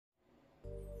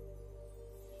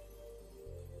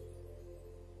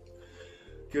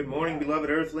Good morning, beloved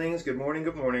Earthlings. Good morning,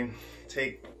 good morning.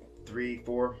 Take 3,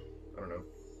 4, I don't know.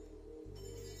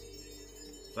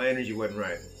 My energy wasn't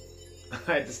right.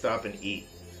 I had to stop and eat.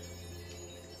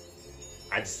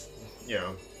 I just,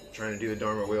 trying to do a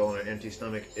Dharma wheel on an empty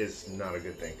stomach is not a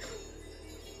good thing.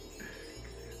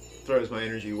 Throws my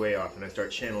energy way off and I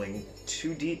start channeling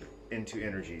too deep into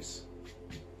energies.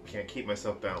 Can't keep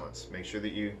myself balanced. Make sure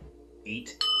that you eat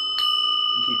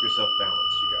and keep yourself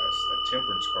balanced, you guys. That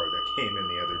temperance card that came in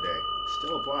the other day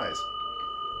still applies.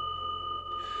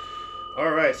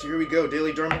 Alright, so here we go.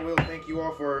 Daily Dharma wheel. Thank you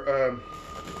all for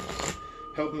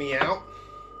helping me out.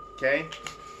 Okay.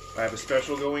 I have a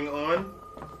special going on.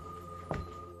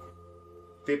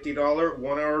 $50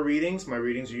 1-hour readings. My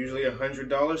readings are usually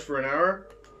 $100 for an hour.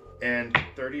 And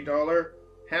 $30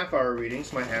 half-hour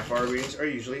readings. My half-hour readings are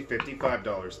usually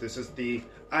 $55. This is the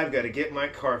I've got to get my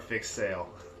car fixed sale.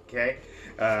 Okay?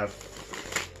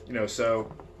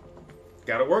 So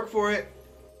got to work for it.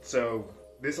 So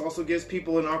this also gives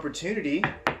people an opportunity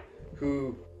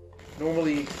who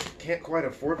normally can't quite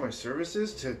afford my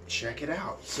services to check it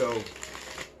out. So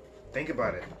think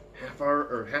about it.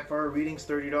 Half-hour readings,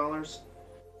 $30.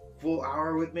 Full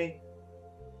hour with me,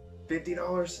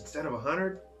 $50 instead of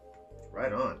 $100.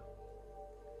 Right on.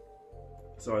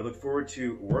 So I look forward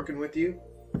to working with you,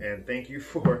 and thank you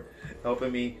for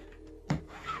helping me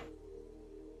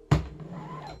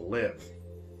live.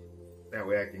 That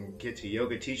way I can get to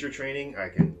yoga teacher training. I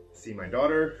can see my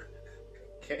daughter.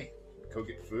 Okay, go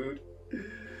get food.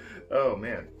 Oh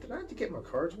man, did I have to get my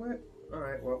cards wet? All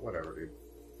right, well, whatever, dude.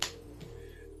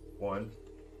 1,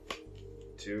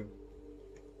 2,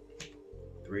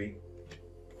 3,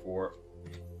 4,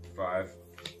 5,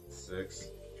 6,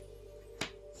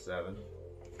 7,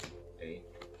 8,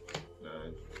 9,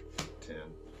 10,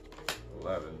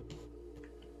 11,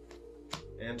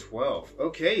 and 12.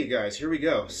 Okay, you guys, here we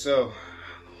go. So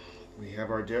we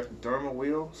have our Dharma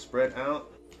wheel spread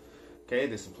out. Okay,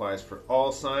 this applies for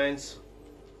all signs,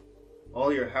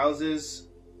 all your houses,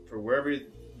 for wherever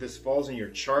this falls in your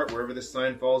chart, wherever this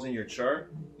sign falls in your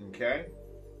chart. Okay.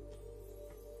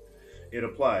 It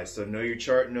applies. So know your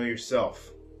chart, know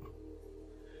yourself.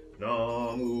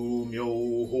 Namu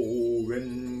Myoho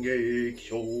Renge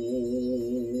Kyo.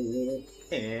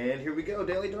 And here we go,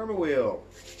 Daily Dharma Wheel.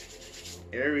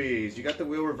 Aries, you got the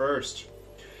wheel reversed.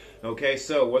 Okay,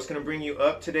 so what's going to bring you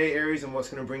up today, Aries, and what's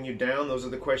going to bring you down? Those are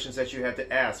the questions that you have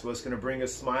to ask. What's going to bring a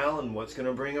smile and what's going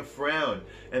to bring a frown?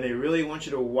 And they really want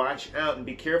you to watch out and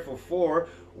be careful for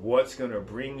what's going to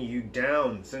bring you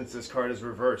down since this card is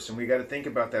reversed. And we got to think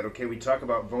about that, okay? We talk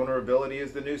about vulnerability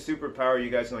as the new superpower.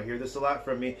 You guys are going to hear this a lot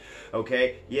from me,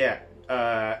 okay? Yeah,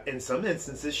 in some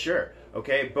instances, sure.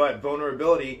 Okay, but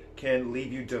vulnerability can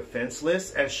leave you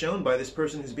defenseless, as shown by this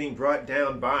person who's being brought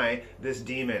down by this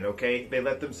demon, okay? They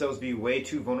let themselves be way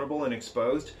too vulnerable and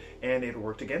exposed, and it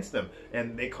worked against them,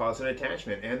 and they caused an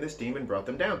attachment, and this demon brought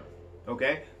them down,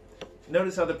 okay?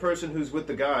 Notice how the person who's with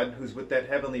the God, who's with that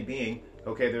heavenly being,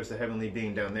 okay, there's the heavenly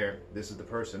being down there, this is the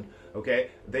person, okay?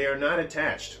 They are not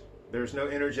attached. There's no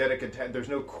energetic attach, there's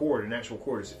no cord, an actual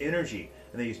cord, it's energy,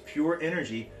 and they use pure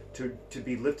energy to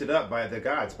be lifted up by the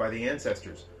gods, by the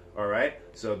ancestors, all right?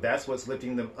 So that's what's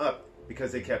lifting them up,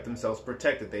 because they kept themselves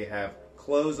protected. They have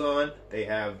clothes on, they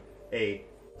have a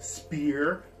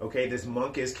spear, okay? This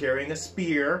monk is carrying a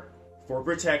spear for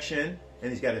protection, and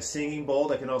he's got a singing bowl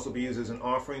that can also be used as an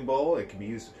offering bowl. It can be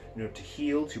used, to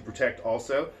heal, to protect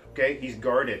also, okay? He's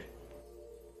guarded.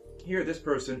 Here, this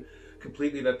person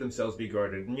completely let themselves be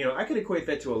guarded. And, I could equate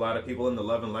that to a lot of people in the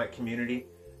love and light community.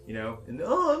 You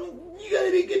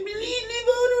gotta be completely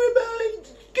vulnerable,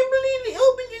 completely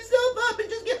open yourself up and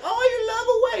just get all your love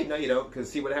away. No, you don't,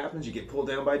 because see what happens? You get pulled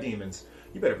down by demons.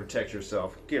 You better protect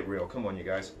yourself. Get real. Come on, you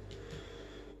guys.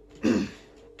 Okay,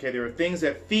 there are things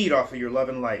that feed off of your love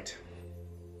and light.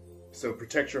 So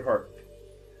protect your heart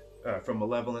from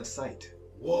malevolent sight.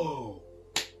 Whoa.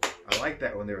 I like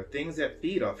that one. There are things that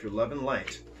feed off your love and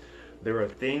light. There are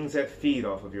things that feed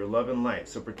off of your love and light,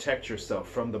 so protect yourself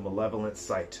from the malevolent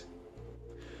sight.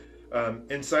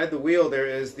 Inside the wheel, there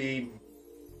is the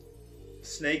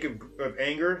snake of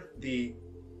anger, the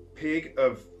pig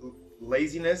of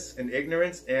laziness and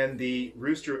ignorance, and the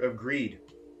rooster of greed.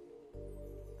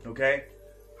 Okay?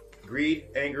 Greed,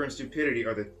 anger, and stupidity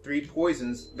are the 3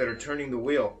 poisons that are turning the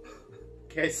wheel.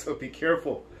 Okay, so be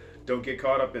careful. Don't get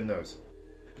caught up in those.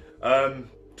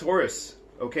 Taurus.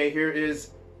 Okay, here is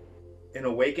an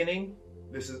awakening.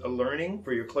 This is a learning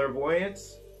for your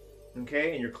clairvoyance,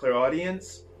 okay, and your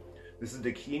clairaudience. This is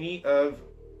Dakini of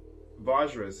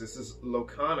Vajras. This is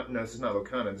Lokana. No, this is not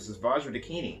Lokana. This is Vajra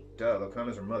Dakini. Duh,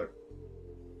 Lokana's her mother.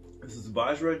 This is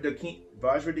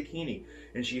Vajradakini,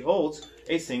 and she holds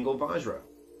a single Vajra.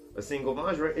 A single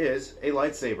Vajra is a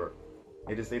lightsaber.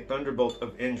 It is a thunderbolt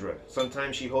of Indra.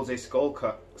 Sometimes she holds a skull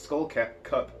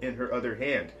cup in her other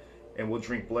hand, and will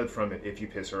drink blood from it if you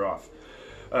piss her off.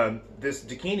 This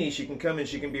Dakini, she can come and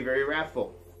she can be very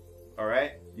wrathful. All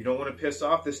right? You don't want to piss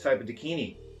off this type of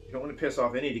Dakini. You don't want to piss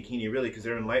off any Dakini, really, because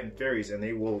they're enlightened fairies, and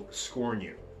they will scorn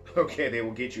you. Okay, they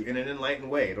will get you in an enlightened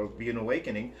way. It'll be an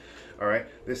awakening. All right?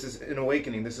 This is an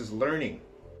awakening. This is learning.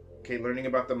 Okay, learning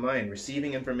about the mind,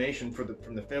 receiving information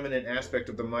from the feminine aspect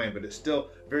of the mind, but it's still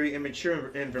very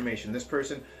immature information. This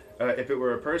person, if it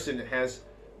were a person, it has,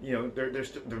 you know,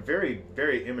 they're very,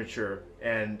 very immature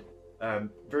and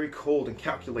very cold and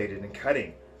calculated and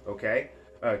cutting. Okay,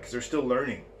 because they're still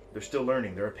learning. They're still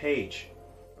learning. They're a page.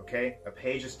 Okay, a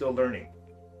page is still learning.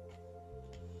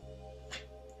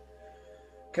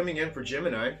 Coming in for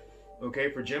Gemini.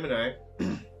 Okay, for Gemini.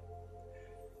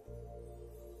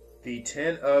 The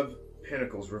 10 of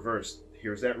Pentacles reversed.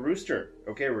 Here's that rooster.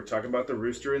 Okay, we're talking about the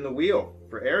rooster in the wheel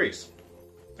for Aries.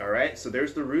 All right, so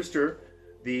there's the rooster,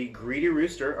 the greedy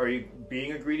rooster. Are you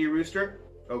being a greedy rooster?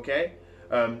 Okay,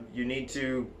 you need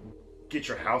to get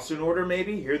your house in order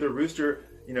maybe. Here the rooster,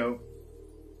 you know,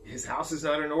 his house is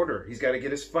not in order. He's got to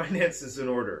get his finances in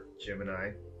order,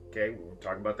 Gemini. Okay, we're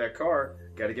talking about that car.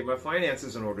 Got to get my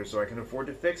finances in order so I can afford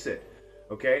to fix it.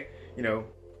 Okay, you know,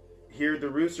 here the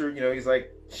rooster, you know, he's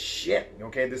like, shit,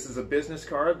 okay, this is a business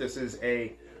card, this is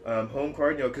a home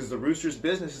card, you know, because the rooster's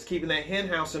business is keeping that hen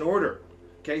house in order.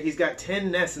 Okay, he's got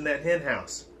 10 nests in that hen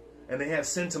house, and they have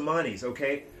centimani's.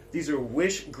 Okay, these are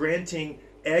wish-granting,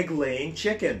 egg-laying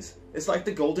chickens. It's like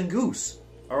the golden goose.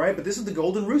 All right, but this is the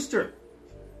golden rooster,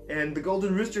 and the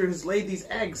golden rooster has laid these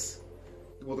eggs.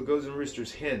 Well, the golden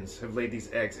rooster's hens have laid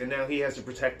these eggs, and now he has to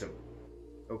protect them.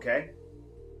 Okay,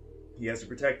 he has to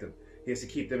protect them. He has to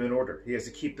keep them in order. He has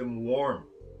to keep them warm.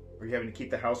 Are you having to keep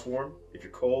the house warm? If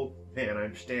you're cold, man, I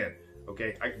understand.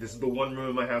 Okay, this is the one room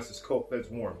in my house that's cold, that's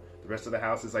warm. The rest of the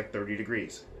house is like 30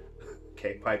 degrees.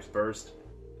 Okay, pipes burst.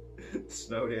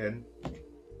 Snowed in.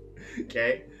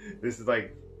 Okay, this is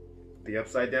like the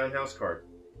upside down house card.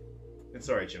 And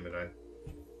sorry, Gemini.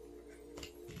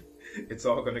 It's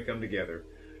all going to come together.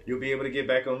 You'll be able to get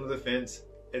back onto the fence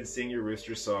and sing your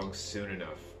rooster song soon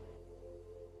enough.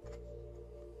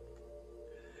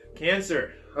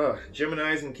 Cancer. Oh,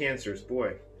 Geminis and Cancers.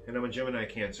 Boy, and I'm a Gemini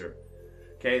Cancer.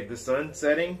 Okay, the sun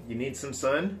setting. You need some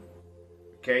sun.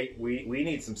 Okay, we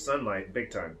need some sunlight,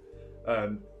 big time.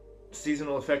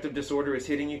 Seasonal affective disorder is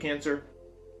hitting you, Cancer.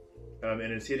 And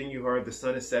it's hitting you hard. The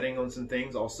sun is setting on some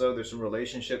things. Also, there's some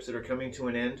relationships that are coming to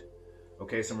an end.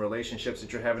 Okay, some relationships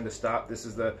that you're having to stop. This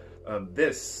is the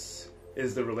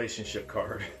relationship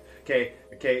card.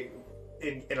 Okay.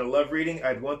 In a love reading,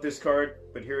 I'd want this card,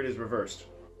 but here it is reversed.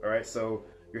 All right, so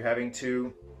you're having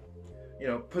to, you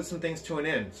know, put some things to an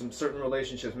end, some certain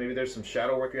relationships. Maybe there's some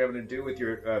shadow work you're having to do with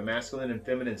your masculine and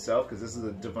feminine self, because this is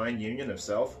a divine union of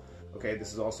self. Okay,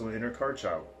 this is also an inner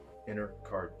child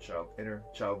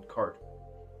card.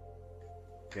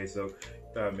 Okay, so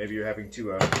maybe you're having to,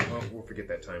 well, we'll forget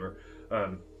that timer.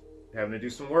 Having to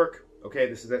do some work. Okay,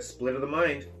 this is that split of the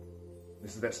mind.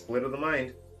 This is that split of the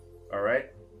mind. All right,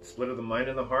 split of the mind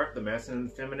and the heart, the masculine and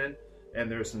the feminine. And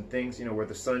there are some things, you know, where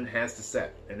the sun has to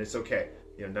set, and it's okay.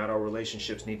 You know, not all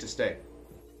relationships need to stay.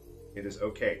 It is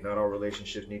okay. Not all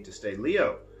relationships need to stay.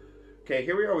 Leo. Okay,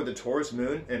 here we are with the Taurus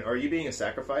moon, and are you being a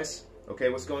sacrifice? Okay,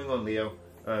 what's going on, Leo?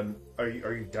 Are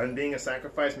you done being a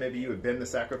sacrifice? Maybe you have been the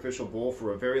sacrificial bull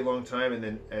for a very long time,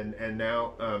 and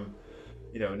now,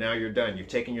 you know, now you're done. You've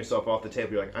taken yourself off the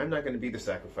table. You're like, I'm not going to be the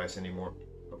sacrifice anymore.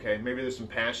 Okay, maybe there's some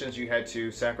passions you had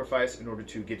to sacrifice in order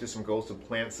to get to some goals, to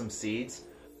plant some seeds.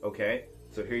 Okay,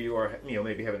 so here you are, you know,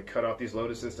 maybe having to cut off these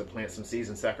lotuses to plant some seeds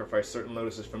and sacrifice certain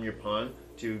lotuses from your pond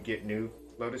to get new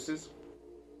lotuses.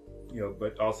 You know,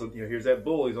 but also, you know, here's that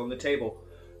bull, he's on the table.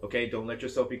 Okay, don't let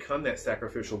yourself become that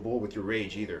sacrificial bull with your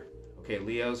rage either. Okay,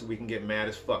 Leos, we can get mad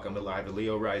as fuck. I'm alive, a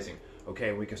Leo rising. Okay,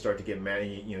 and we can start to get mad,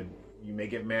 you know, you may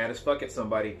get mad as fuck at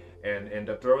somebody and end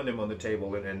up throwing them on the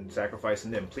table and sacrificing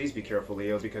them. Please be careful,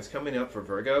 Leo, because coming up for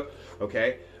Virgo,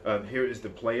 okay, here is the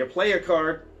player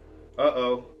card.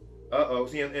 Uh-oh.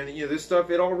 See, and you know, this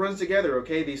stuff, it all runs together,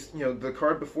 okay? These, you know, the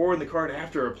card before and the card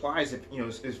after applies if, you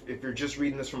know, if you're just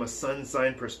reading this from a sun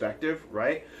sign perspective,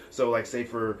 right? So, like, say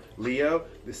for Leo,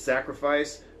 the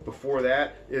sacrifice before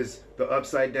that is the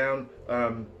upside down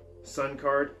sun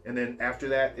card, and then after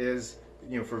that is,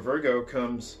 you know, for Virgo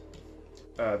comes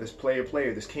this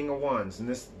player, this King of Wands, and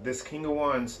this King of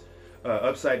Wands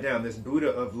upside down, this Buddha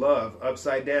of love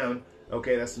upside down,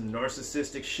 okay? That's some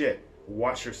narcissistic shit.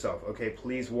 Watch yourself, okay?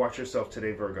 Please watch yourself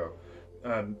today, Virgo.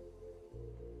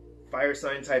 fire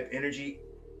sign type energy,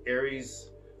 Aries,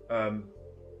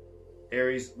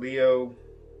 Aries, Leo,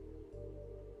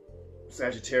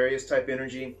 Sagittarius type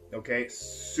energy, okay?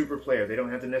 Super player. They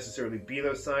don't have to necessarily be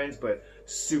those signs, but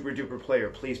super duper player.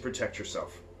 Please protect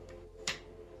yourself.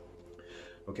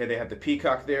 Okay, they have the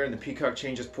peacock there, and the peacock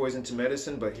changes poison to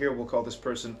medicine, but here we'll call this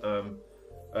person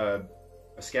a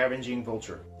scavenging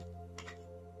vulture.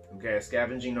 Okay, a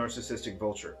scavenging narcissistic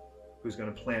vulture who's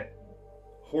going to plant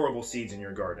horrible seeds in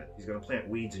your garden. He's going to plant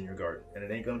weeds in your garden, and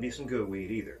it ain't going to be some good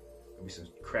weed either. It'll be some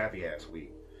crappy ass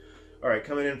weed. All right,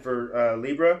 coming in for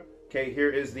Libra. Okay, here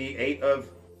is the 8 of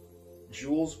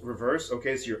Jewels reverse.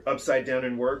 Okay, so you're upside down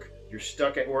in work. You're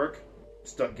stuck at work,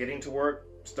 stuck getting to work,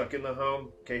 stuck in the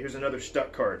home. Okay, here's another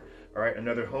stuck card. All right,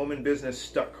 another home and business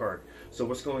stuck card. So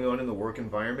what's going on in the work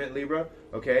environment, Libra?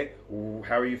 Okay,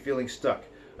 how are you feeling stuck?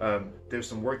 There's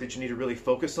some work that you need to really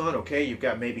focus on. Okay, you've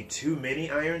got maybe too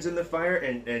many irons in the fire,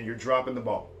 and you're dropping the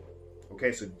ball.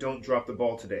 Okay, so don't drop the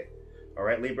ball today. All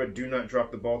right, Libra, do not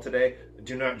drop the ball today.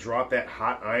 Do not drop that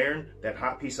hot iron, that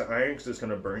hot piece of iron, because it's going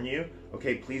to burn you.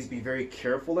 Okay, please be very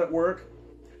careful at work.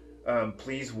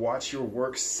 Please watch your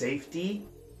work safety.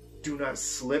 Do not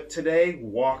slip today.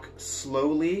 Walk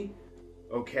slowly.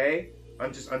 Okay,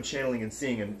 I'm channeling and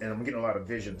seeing, and I'm getting a lot of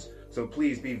visions. So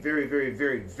please be very, very,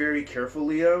 very, very careful,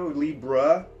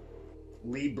 Libra.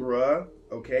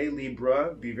 Okay,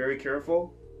 Libra, be very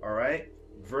careful. All right,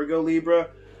 Virgo, Libra.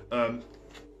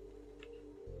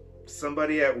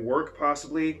 Somebody at work,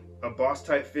 possibly a boss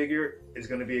type figure, is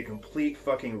going to be a complete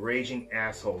fucking raging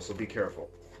asshole. So be careful.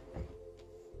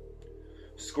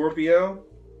 Scorpio,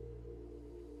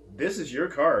 this is your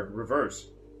card, reverse.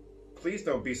 Please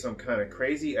don't be some kind of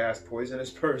crazy ass poisonous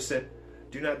person.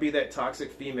 Do not be that toxic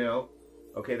female,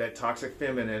 okay, that toxic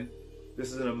feminine.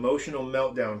 This is an emotional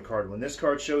meltdown card. When this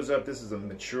card shows up, this is a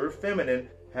mature feminine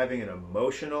having an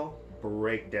emotional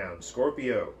breakdown.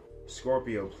 Scorpio,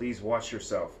 please watch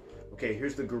yourself. Okay,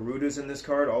 here's the Garudas in this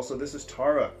card. Also, this is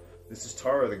Tara. This is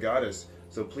Tara, the goddess.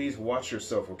 So please watch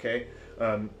yourself, okay?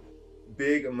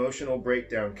 Big emotional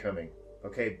breakdown coming.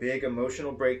 Okay, big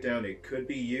emotional breakdown. It could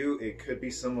be you. It could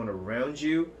be someone around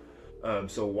you.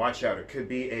 So watch out. It could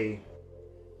be a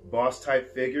boss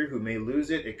type figure who may lose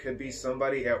it. It could be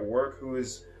somebody at work who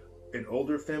is an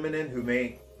older feminine who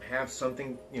may have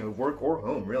something, you know, work or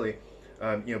home, really.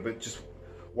 You know, but just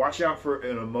watch out for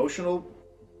an emotional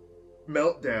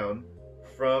meltdown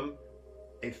from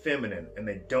a feminine, and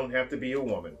they don't have to be a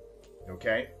woman,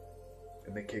 okay?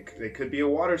 And they could be a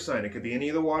water sign. It could be any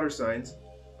of the water signs,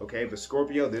 okay? But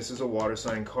Scorpio, this is a water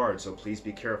sign card, so please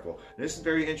be careful. And this is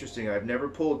very interesting. I've never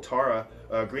pulled Tara,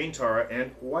 green Tara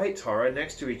and white Tara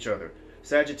next to each other.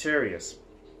 Sagittarius,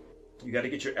 you got to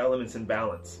get your elements in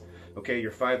balance, okay?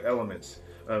 Your 5 elements,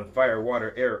 fire,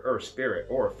 water, air, earth, spirit,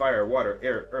 or fire, water,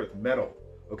 air, earth, metal.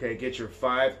 Okay, get your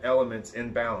 5 elements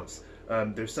in balance.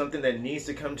 There's something that needs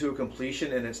to come to a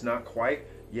completion, and it's not quite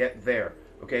yet there.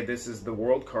 Okay, this is the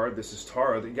world card. This is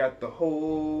Tara. You got the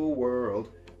whole world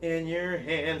in your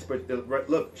hands. But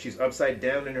look, she's upside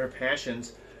down in her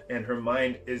passions, and her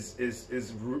mind is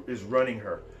running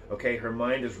her. Okay, her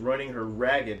mind is running her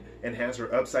ragged and has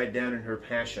her upside down in her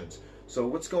passions. So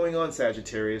what's going on,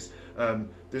 Sagittarius?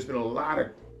 There's been a lot of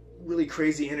really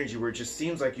crazy energy where it just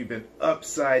seems like you've been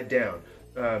upside down.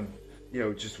 You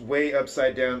know, just way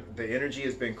upside down. The energy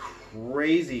has been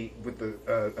crazy with the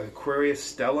Aquarius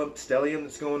stellium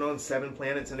that's going on. 7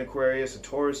 planets in Aquarius, a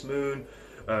Taurus moon,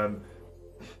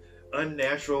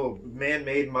 unnatural,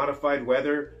 man-made, modified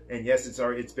weather. And yes,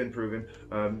 it's been proven.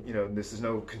 You know, this is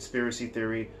no conspiracy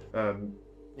theory.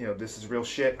 You know, this is real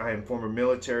shit. I am former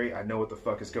military. I know what the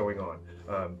fuck is going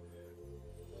on.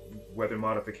 Weather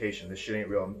modification, this shit ain't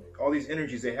real. All these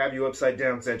energies, they have you upside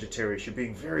down, Sagittarius. You're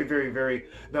being very, very, very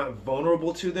not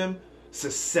vulnerable to them,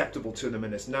 susceptible to them,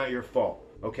 and it's not your fault,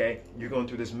 okay? You're going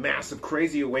through this massive,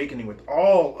 crazy awakening with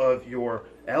all of your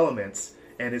elements,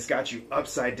 and it's got you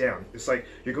upside down. It's like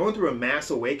you're going through a mass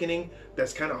awakening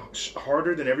that's kind of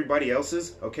harder than everybody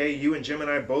else's, okay? You and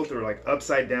Gemini both are like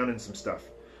upside down in some stuff,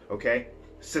 okay?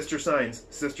 Sister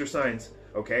signs,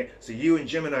 okay? So you and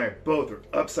Gemini both are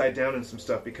upside down in some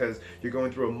stuff because you're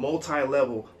going through a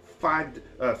multi-level,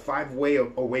 five-way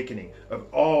awakening of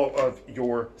all of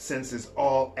your senses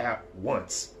all at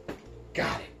once.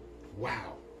 Got it.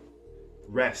 Wow.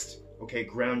 Rest. Okay,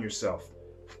 ground yourself.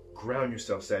 Ground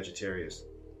yourself, Sagittarius.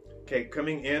 Okay,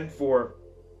 coming in for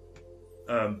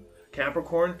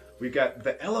Capricorn, we've got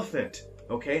the elephant.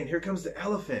 Okay, and here comes the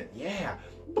elephant. Yeah.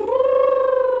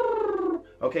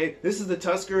 Okay, this is the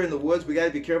Tusker in the woods. We got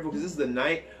to be careful because this is the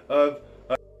night of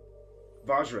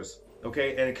Vajras.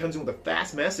 Okay, and it comes in with a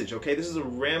fast message. Okay, this is a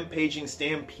rampaging,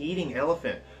 stampeding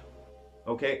elephant.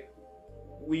 Okay,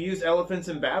 we used elephants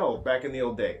in battle back in the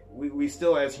old day. We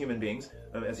still, as human beings,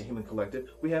 as a human collective,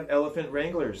 we have elephant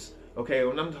wranglers. Okay,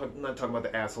 well, I'm not talking about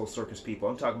the asshole circus people.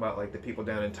 I'm talking about like the people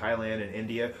down in Thailand and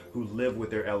India who live with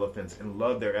their elephants and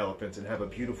love their elephants and have a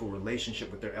beautiful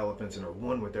relationship with their elephants and are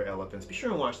one with their elephants. Be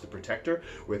sure and watch The Protector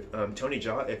with Tony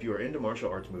Jaa if you are into martial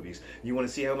arts movies. You want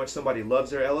to see how much somebody loves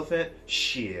their elephant?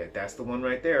 Shit, that's the one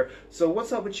right there. So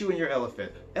what's up with you and your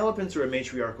elephant? Elephants are a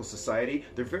matriarchal society.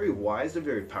 They're very wise. They're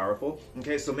very powerful.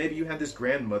 Okay, so maybe you have this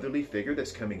grandmotherly figure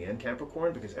that's coming in,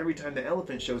 Capricorn, because every time the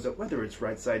elephant shows up, whether it's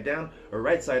right side down or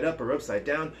right side up or upside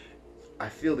down, I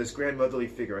feel this grandmotherly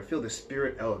figure. I feel the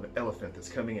spirit elephant that's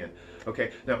coming in.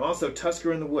 Okay, now also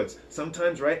Tusker in the woods.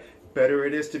 Sometimes, right, better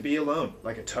it is to be alone,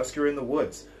 like a Tusker in the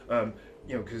woods. You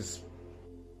know, because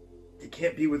you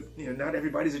can't be with, you know, not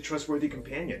everybody's a trustworthy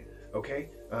companion. Okay,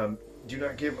 do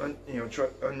not give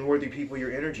unworthy people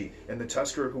your energy. And the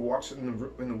Tusker who walks in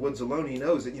the woods alone, he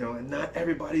knows that, you know, not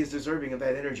everybody is deserving of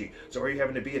that energy. So are you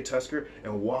having to be a Tusker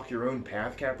and walk your own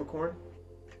path, Capricorn?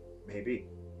 Maybe.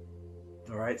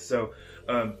 All right, so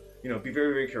you know, be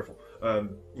very, very careful.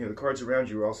 You know, the cards around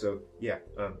you are also, yeah,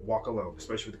 walk alone,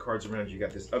 especially with the cards around you. You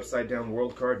got this upside down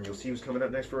world card, and you'll see who's coming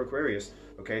up next for Aquarius.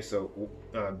 Okay, so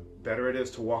better it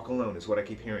is to walk alone is what I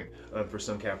keep hearing for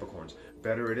some Capricorns.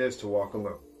 Better it is to walk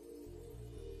alone.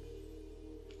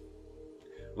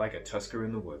 Like a Tusker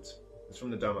in the woods. It's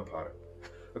from the Dhammapada.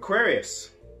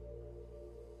 Aquarius.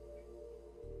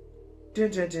 Dun,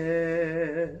 dun,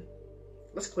 dun.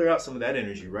 Let's clear out some of that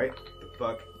energy right the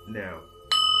fuck now.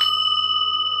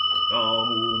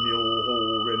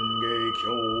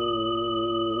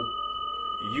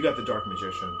 You got the Dark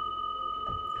Magician.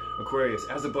 Aquarius,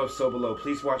 as above, so below.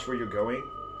 Please watch where you're going.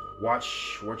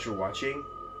 Watch what you're watching.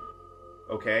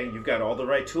 Okay, you've got all the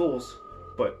right tools,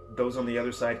 but those on the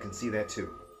other side can see that too.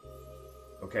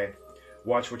 Okay,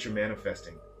 watch what you're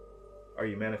manifesting. Are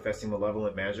you manifesting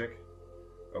malevolent magic?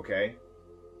 Okay.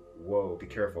 Whoa, be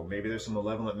careful. Maybe there's some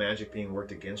malevolent magic being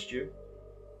worked against you.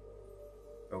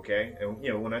 Okay? And,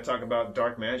 you know, when I talk about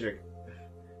dark magic,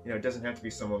 you know, it doesn't have to be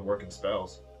someone working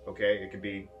spells. Okay? It could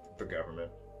be the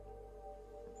government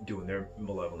doing their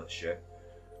malevolent shit.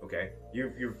 Okay?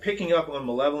 You're picking up on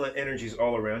malevolent energies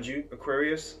all around you,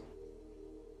 Aquarius.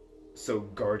 So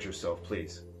guard yourself,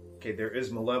 please. Okay? There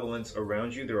is malevolence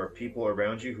around you. There are people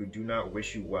around you who do not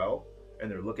wish you well, and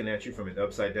they're looking at you from an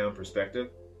upside down perspective.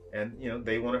 And, you know,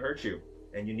 they want to hurt you.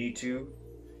 And you need to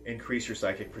increase your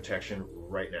psychic protection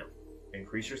right now.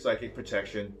 Increase your psychic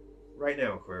protection right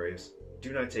now, Aquarius.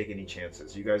 Do not take any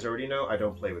chances. You guys already know I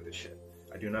don't play with this shit.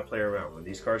 I do not play around. When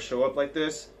these cards show up like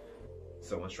this,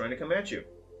 someone's trying to come at you.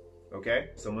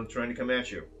 Okay? Someone's trying to come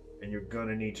at you. And you're going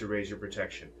to need to raise your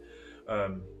protection.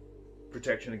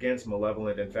 Protection against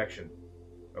malevolent infection.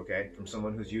 Okay? From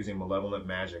someone who's using malevolent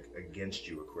magic against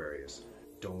you, Aquarius.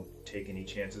 Don't take any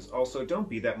chances. Also, don't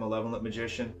be that malevolent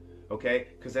magician, okay?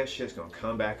 Because that shit's going to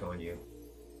come back on you.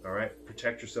 All right?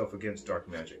 Protect yourself against dark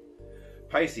magic.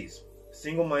 Pisces,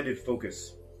 single-minded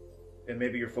focus. And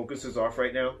maybe your focus is off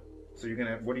right now. So you're going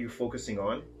to have, what are you focusing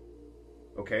on?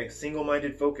 Okay?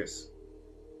 Single-minded focus.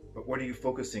 But what are you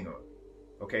focusing on?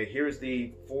 Okay? Here's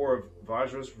the Four of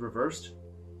Vajras reversed.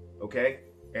 Okay?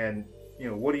 And, you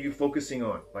know, what are you focusing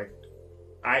on? Like,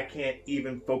 I can't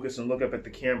even focus and look up at the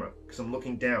camera because I'm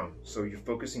looking down. So you're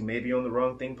focusing maybe on the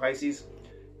wrong thing, Pisces.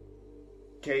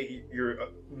 Okay, your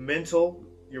mental,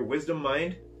 your wisdom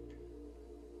mind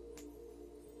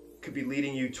could be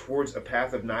leading you towards a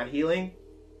path of not healing.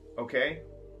 Okay?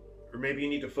 Or maybe you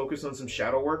need to focus on some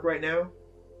shadow work right now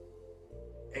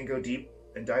and go deep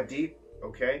and dive deep.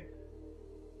 Okay?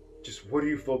 Just what are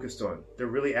you focused on? They're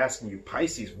really asking you,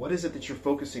 Pisces, what is it that you're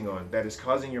focusing on that is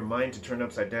causing your mind to turn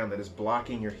upside down, that is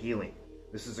blocking your healing?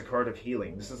 This is a card of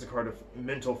healing. This is a card of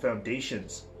mental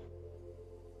foundations.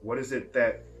 What is it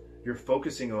that you're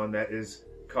focusing on that is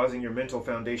causing your mental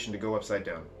foundation to go upside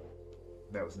down?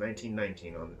 That was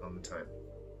 1919 on the time.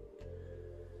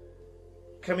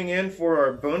 Coming in for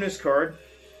our bonus card,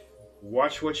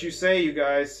 watch what you say, you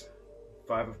guys.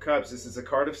 Five of Cups. This is a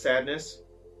card of sadness.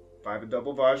 Five of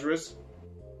double Vajras.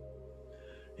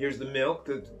 Here's the milk,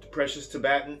 the precious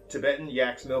Tibetan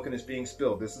yak's milk, and it's being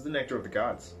spilled. This is the nectar of the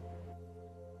gods.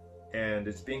 And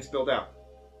it's being spilled out.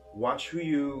 Watch who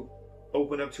you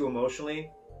open up to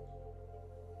emotionally.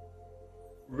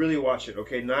 Really watch it,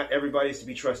 okay? Not everybody's to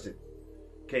be trusted.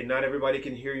 Okay, not everybody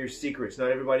can hear your secrets. Not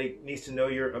everybody needs to know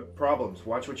your problems.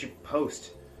 Watch what you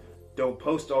post. Don't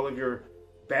post all of your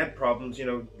bad problems, you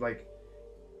know, like,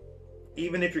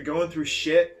 even if you're going through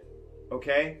shit,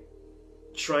 okay?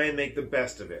 Try and make the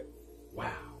best of it.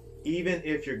 Wow. Even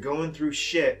if you're going through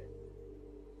shit,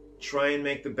 try and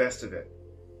make the best of it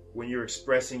when you're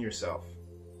expressing yourself.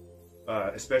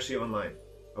 especially online.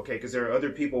 Okay, because there are other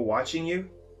people watching you.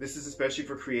 This is especially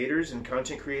for creators and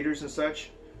content creators and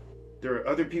such. There are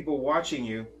other people watching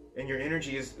you, and your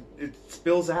energy it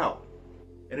spills out,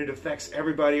 and it affects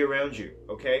everybody around you.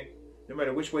 Okay, no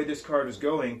matter which way this card is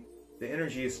going, the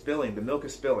energy is spilling, the milk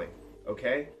is spilling.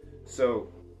 Okay,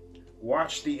 so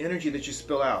watch the energy that you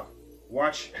spill out.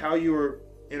 Watch how you're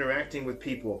interacting with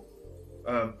people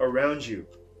around you.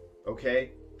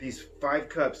 Okay, these 5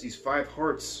 cups, these 5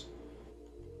 hearts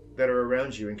that are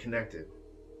around you and connected.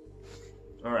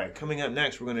 All right, coming up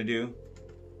next, we're going to do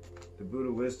the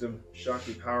Buddha Wisdom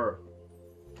Shakti Power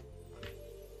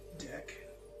deck.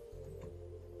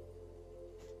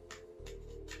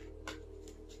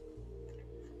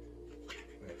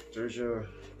 Durja,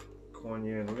 Kuan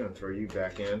Yin, we're going to throw you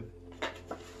back in.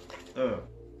 Oh,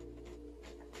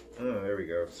 there we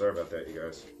go. Sorry about that, you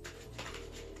guys.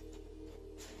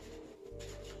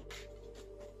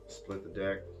 Split the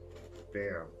deck.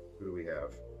 Bam. Who do we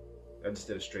have? I just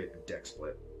did a straight deck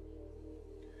split.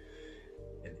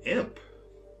 An imp.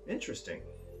 Interesting.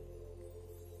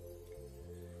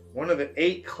 One of the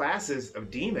 8 classes of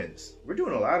demons. We're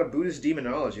doing a lot of Buddhist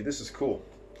demonology. This is cool.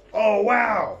 Oh,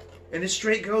 wow! And it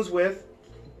straight goes with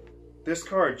this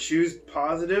card. Choose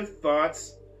positive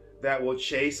thoughts that will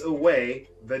chase away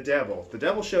the devil. The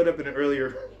devil showed up in an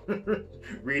earlier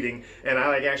reading, and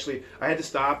I had to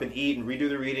stop and eat and redo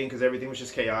the reading because everything was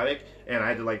just chaotic, and I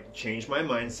had to change my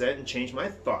mindset and change my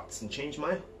thoughts and change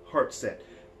my heart set.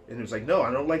 And it was like, no,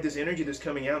 I don't like this energy that's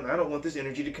coming out, and I don't want this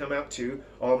energy to come out to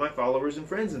all my followers and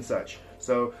friends and such.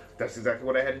 So that's exactly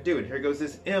what I had to do. And here goes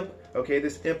this imp. Okay,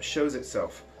 this imp shows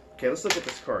itself. Okay, let's look at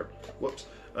this card. Whoops.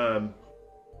 And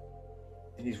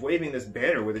he's waving this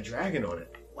banner with a dragon on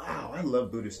it. Wow, I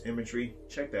love Buddhist imagery.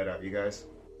 Check that out, you guys.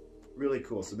 Really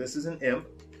cool. So this is an imp.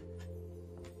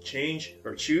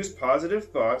 Choose positive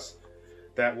thoughts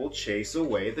that will chase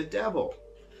away the devil.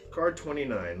 Card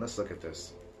 29. Let's look at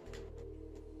this.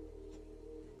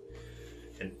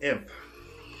 An imp.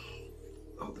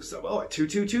 Hold this up. Oh,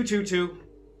 22222.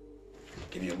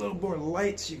 Give you a little more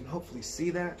light so you can hopefully see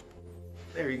that.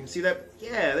 There, you can see that?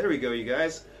 Yeah, there we go, you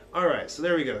guys. All right, so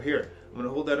there we go. Here, I'm going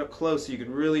to hold that up close so you can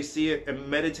really see it and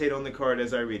meditate on the card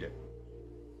as I read it.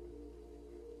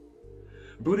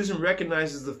 Buddhism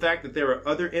recognizes the fact that there are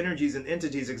other energies and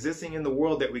entities existing in the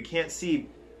world that we can't see,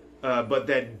 but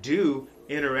that do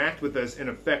interact with us and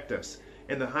affect us.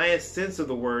 In the highest sense of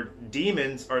the word,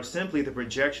 demons are simply the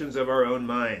projections of our own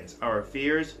minds, our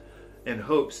fears and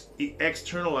hopes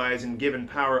externalized and given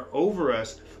power over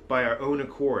us by our own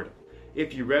accord.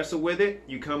 If you wrestle with it,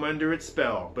 you come under its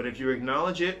spell. But if you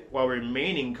acknowledge it while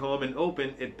remaining calm and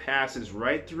open, it passes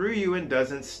right through you and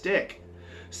doesn't stick.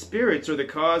 Spirits are the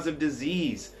cause of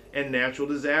disease and natural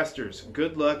disasters,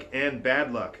 good luck and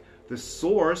bad luck. The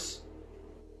source,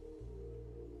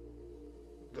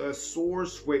 the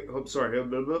source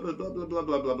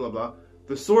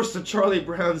of Charlie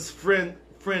Brown's friend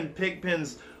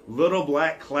Pigpen's little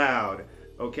black cloud.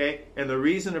 Okay, and the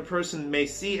reason a person may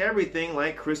see everything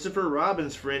like Christopher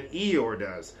Robin's friend Eeyore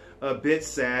does, a bit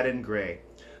sad and gray.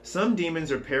 Some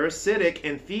demons are parasitic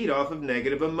and feed off of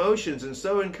negative emotions and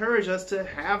so encourage us to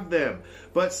have them.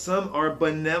 But some are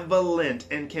benevolent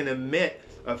and can emit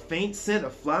a faint scent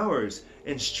of flowers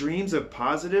and streams of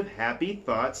positive, happy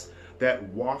thoughts that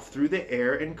waft through the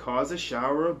air and cause a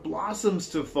shower of blossoms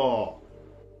to fall.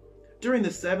 During the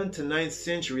 7th to 9th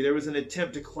century, there was an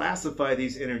attempt to classify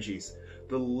these energies.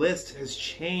 The list has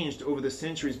changed over the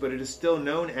centuries, but it is still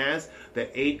known as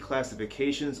the 8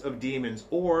 classifications of demons,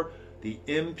 or the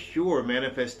impure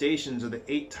manifestations of the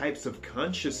 8 types of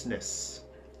consciousness.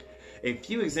 A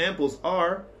few examples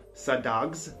are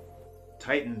Sadags,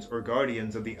 titans or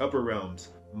guardians of the upper realms,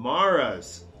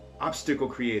 Maras, obstacle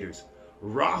creators,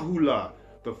 Rahula,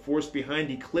 the force behind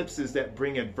eclipses that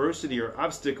bring adversity or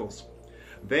obstacles,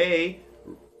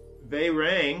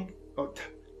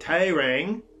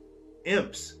 Tairang,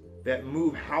 imps that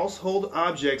move household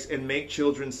objects and make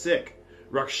children sick,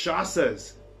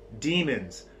 Rakshasas,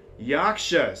 demons,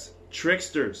 Yakshas,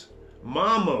 tricksters,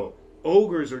 Mamo,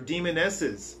 ogres or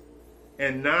demonesses,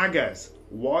 and Nagas,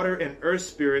 water and earth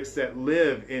spirits that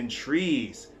live in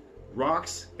trees,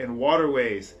 rocks, and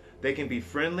waterways. They can be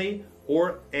friendly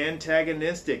or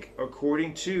antagonistic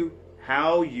according to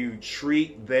how you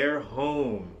treat their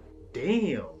home.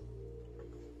 Damn.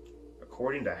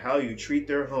 According to how you treat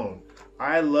their home.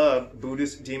 I love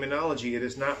Buddhist demonology. It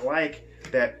is not like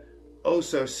that oh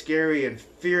so scary and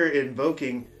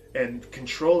fear-invoking and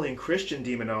controlling Christian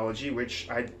demonology, which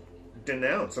I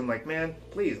denounce. I'm like, man,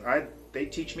 please, they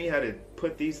teach me how to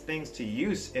put these things to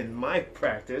use in my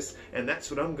practice, and that's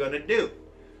what I'm going to do.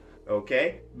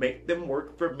 Okay? Make them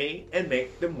work for me and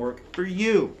make them work for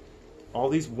you. All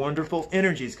these wonderful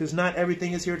energies, because not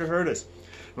everything is here to hurt us.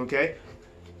 Okay?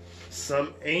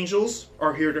 Some angels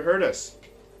are here to hurt us.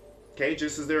 Okay?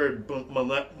 Just as there are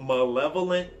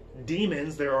malevolent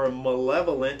demons, there are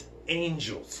malevolent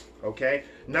angels. Okay?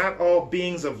 Not all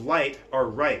beings of light are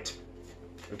right.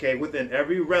 Okay? Within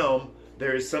every realm,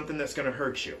 there is something that's going to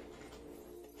hurt you.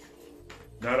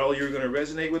 Not all you're going to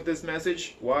resonate with this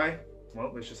message. Why? Well,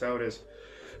 that's just how it is.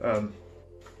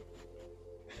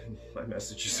 My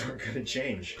messages aren't going to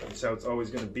change. That's how it's always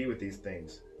going to be with these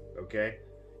things. Okay?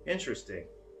 Interesting.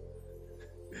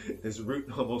 This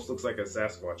root almost looks like a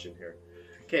Sasquatch in here.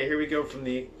 Okay, here we go from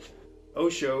the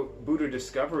Osho Buddha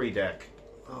Discovery deck.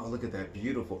 Oh, look at that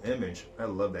beautiful image. I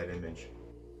love that image.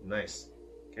 Nice.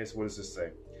 Okay, so what does this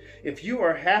say? If you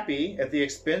are happy at the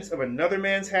expense of another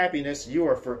man's happiness, you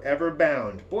are forever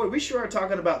bound. Boy, we sure are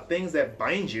talking about things that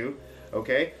bind you.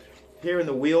 Okay, here in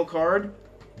the wheel card,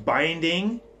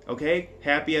 binding. Okay,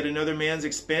 happy at another man's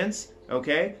expense.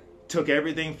 Okay, took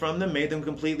everything from them, made them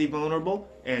completely vulnerable,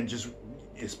 and just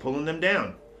is pulling them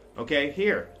down. Okay,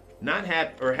 here, not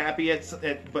happy or happy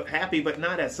but happy but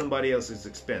not at somebody else's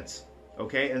expense.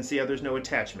 Okay, and see how there's no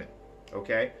attachment.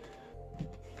 Okay,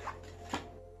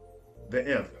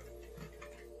 the imp.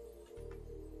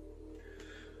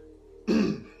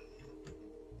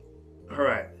 All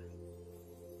right.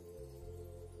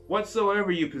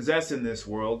 Whatsoever you possess in this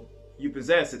world, you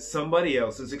possess at somebody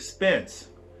else's expense,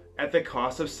 at the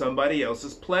cost of somebody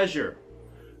else's pleasure.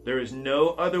 There is no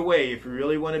other way if you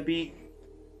really want to be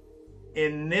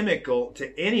inimical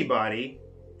to anybody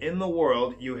in the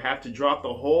world. You have to drop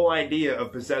the whole idea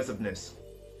of possessiveness.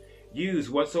 Use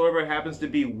whatsoever happens to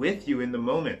be with you in the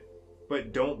moment,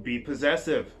 but don't be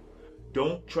possessive.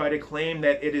 Don't try to claim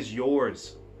that it is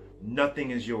yours.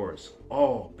 Nothing is yours.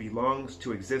 All belongs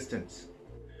to existence.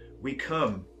 We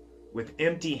come with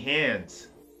empty hands,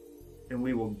 and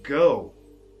we will go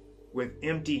with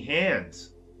empty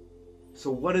hands.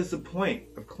 So what is the point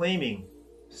of claiming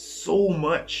so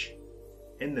much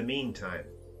in the meantime?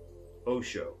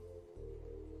 Osho.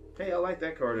 Hey, I like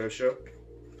that card, Osho.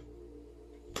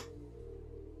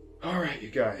 All right, you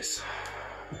guys.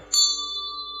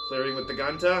 Clearing with the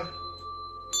Ganta.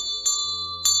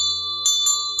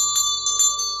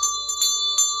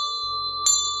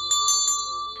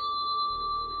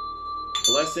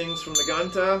 Blessings from the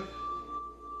Ganta.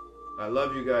 I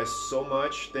love you guys so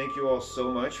much. Thank you all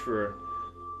so much for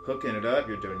hooking it up,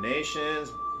 your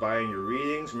donations, buying your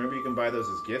readings. Remember, you can buy those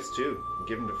as gifts too and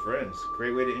give them to friends.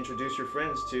 Great way to introduce your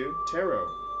friends to tarot.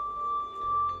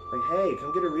 Like, hey,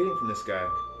 come get a reading from this guy.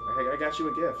 I got you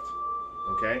a gift.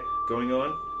 Okay? Going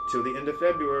on till the end of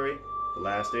February. The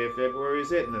last day of February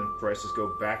is it, and then prices go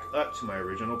back up to my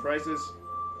original prices.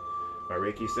 My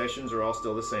Reiki sessions are all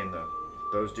still the same though.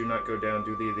 Those do not go down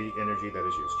due to the energy that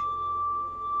is used.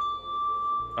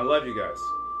 I love you guys.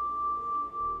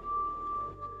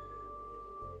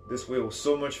 This wheel was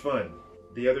so much fun.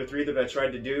 The other three that I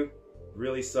tried to do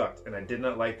really sucked, and I did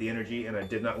not like the energy, and I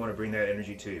did not want to bring that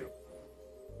energy to you.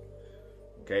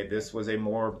 Okay, this was a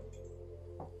more,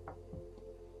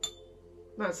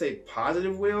 not say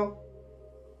positive wheel,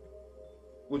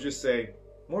 we'll just say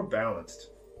more balanced.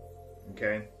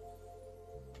 Okay?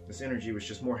 This energy was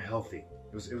just more healthy.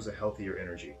 It was a healthier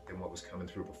energy than what was coming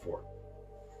through before.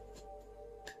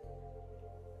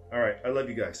 All right, I love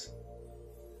you guys.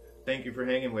 Thank you for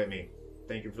hanging with me.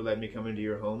 Thank you for letting me come into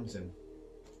your homes and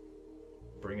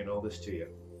bringing all this to you.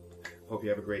 Hope you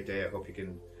have a great day. I hope you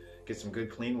can get some good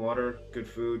clean water, good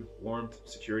food, warmth,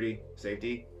 security,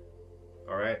 safety.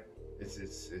 All right,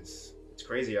 it's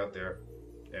crazy out there,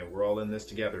 and we're all in this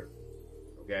together.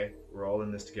 Okay, we're all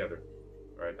in this together.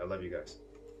 All right, I love you guys.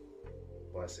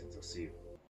 Blessings. I'll see you.